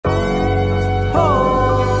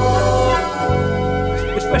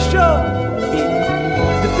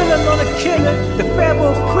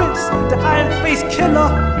face killer.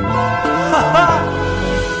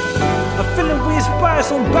 I'm feeling we inspired,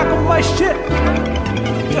 so I'm back on my shit.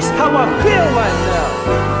 Just how I feel right now.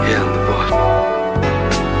 Yeah, I'm the boss.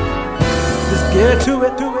 Let's get to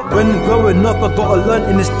it. When growing up, I gotta learn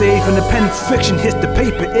in the stage. When the pen friction hits the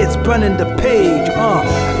paper, it's burning the page.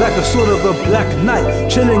 Like a sort of a black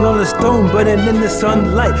knight, chilling on a stone, burning in the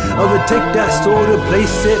sunlight. I would take that sword and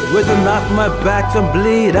place it with a knife on my back and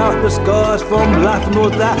bleed out the scars from life and all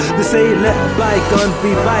that. They say let bygones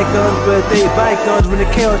be bygones, but they bygones. When the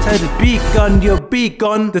chaos has begun, you'll be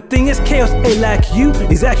gone. The thing is, chaos ain't like you.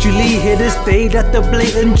 He's actually here to stay. That's the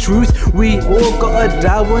blatant truth. We all gotta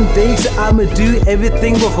die one day, so I'ma do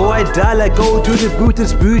everything before I die. Like go to the root and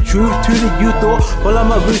spew truth to the youth, or follow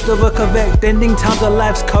my roots of a correct ending. Times of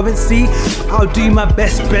life's currency. I'll do my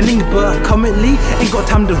best spending, but currently ain't got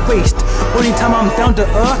time to waste. Only time I'm down to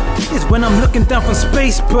earth is when I'm looking down from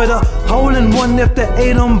space. But a hole in one if there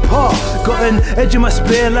ain't on par. Got an edge in my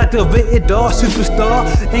spear like the rated R superstar.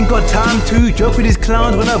 Ain't got time to joke with these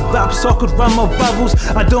clowns when I rap socket rhyme my bubbles.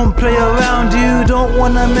 I don't play around, you don't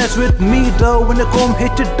wanna mess with me though. When the comb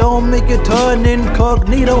hit you, don't make it turn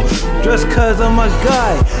incognito. Just cause I'm a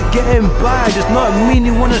guy getting by does not mean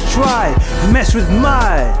you wanna try mess with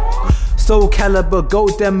my Soul caliber,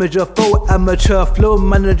 gold damager, full amateur, flow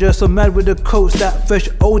manager, so mad with the coats, that fresh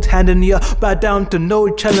old hand in ya. Bow down to no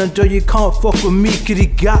challenger, you can't fuck with me, cause you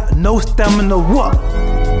got no stamina, what?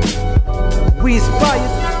 We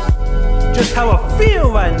inspired, just how I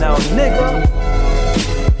feel right now, nigga.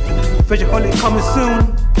 Freshaholic coming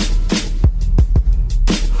soon.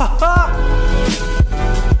 Haha.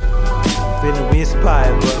 Feeling we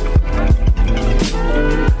inspired, bro.